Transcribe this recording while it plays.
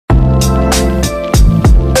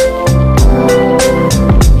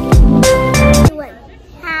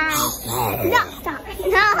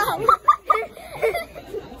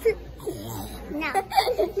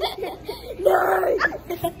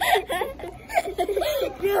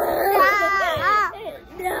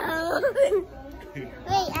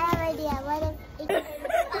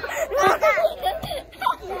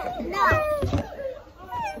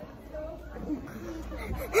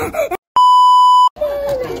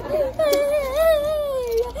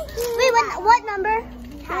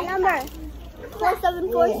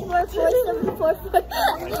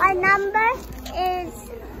Our number is...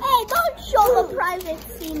 Hey, don't show the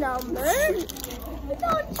privacy number.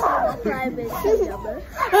 Don't show the privacy number.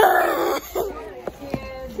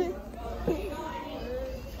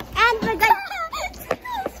 And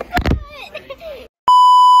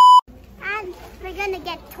we're gonna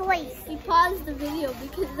get toys. We paused the video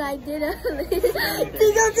because I did a tingle.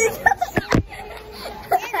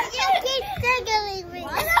 You keep tickling me.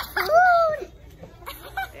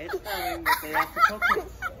 It's fine, but they have to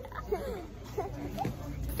focus.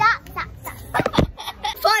 Stop.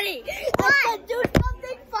 Funny! What? Do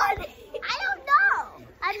something funny! I don't know.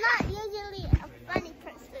 I'm not usually a funny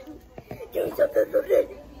person. Do something funny!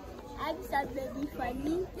 I'm somebody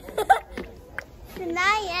funny.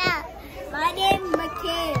 Tonight, yeah. My name's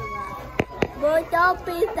Michaela. Moto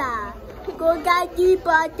pizza. Gogagi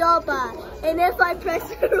Badoba. And if I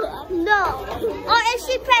press her up, no. Or if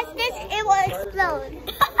she press this, it will explode.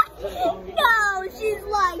 No, she's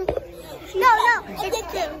like... No.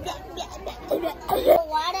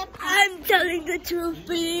 I'm telling the truth,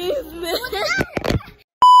 please.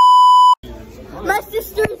 My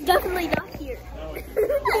sister is definitely not here.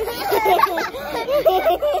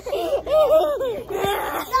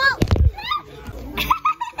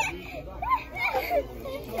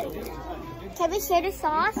 Can we share the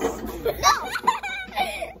sauce? No!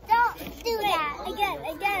 Don't do that. Again.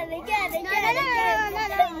 No.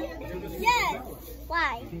 Yes.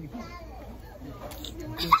 Why?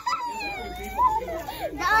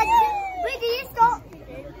 Wait, did you stop?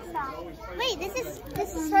 Wait, this is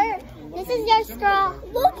her. This is your straw.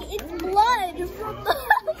 Look, it's blood.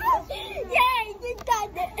 Yeah, you did that.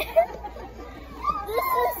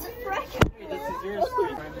 This is fresh. This is yours.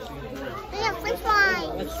 Yeah, french fries.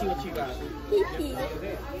 Let's see what you got.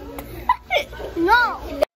 No.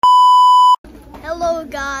 Hello,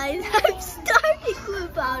 guys. I'm starting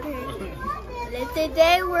with powder. And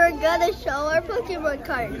today we're gonna show our Pokemon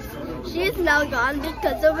cards. She's now gone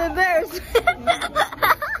because of embarrassment.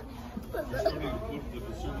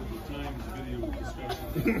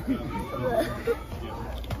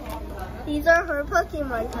 These are her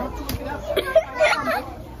Pokemon cards.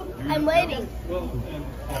 I'm waiting.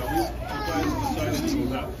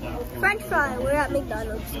 French fry. We're at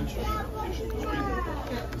McDonald's.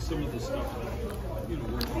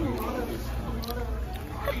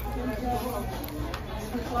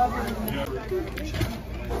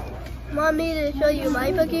 Want me to show you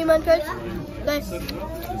my Pokemon cards?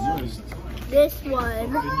 This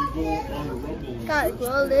one. Got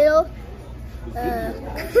a little.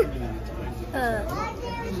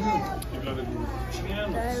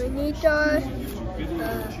 Terminator.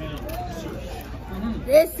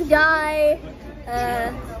 This guy.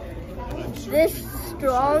 This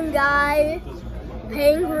strong guy.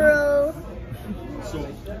 Pangro.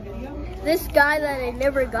 This guy that I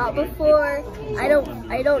never got before. I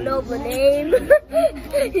don't know the name.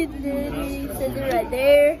 It says it right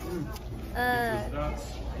there.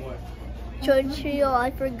 Chonchio,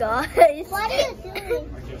 I forgot. What are you doing?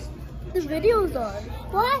 The video's on.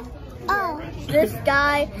 What? Oh. This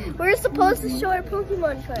guy. We're supposed to show our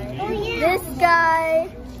Pokemon card. Oh yeah. This guy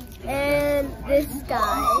and this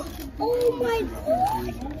guy. Oh my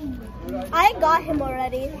god. I got him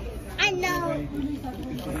already. I know.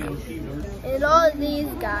 And all of these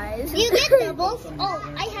guys. You get doubles? Oh,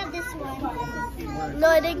 I have this one. No,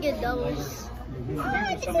 I didn't get doubles. Oh,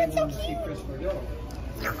 this one's so cute.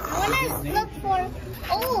 I want to look for...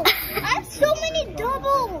 Oh, I have so many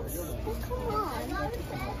doubles. Oh, come on.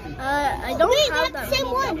 I don't have that. Wait, we have the same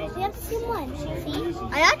one. We have the same one. See?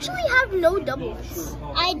 I actually have no doubles.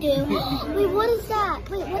 I do. Wait, what is that?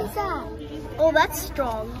 Wait, what is that? Oh, that's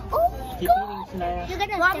strong. Oh my god. You're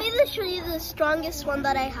gonna want me to show you the strongest one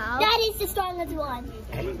that I have? That is the strongest one.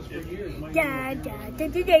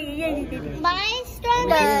 My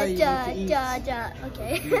strongest.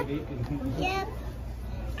 Okay. Yep.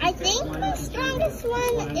 I think my strongest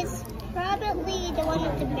one is probably the one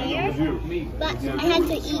with the bear, but I had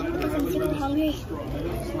to eat because I'm super hungry.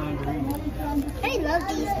 I love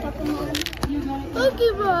these Pokemon.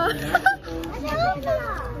 Pokemon! I love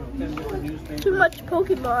them! Too much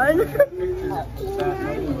Pokemon.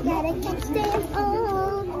 Gotta catch them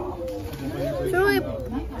all.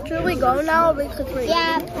 Should we go now?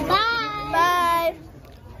 Yeah, bye! Bye!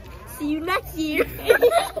 See you next year!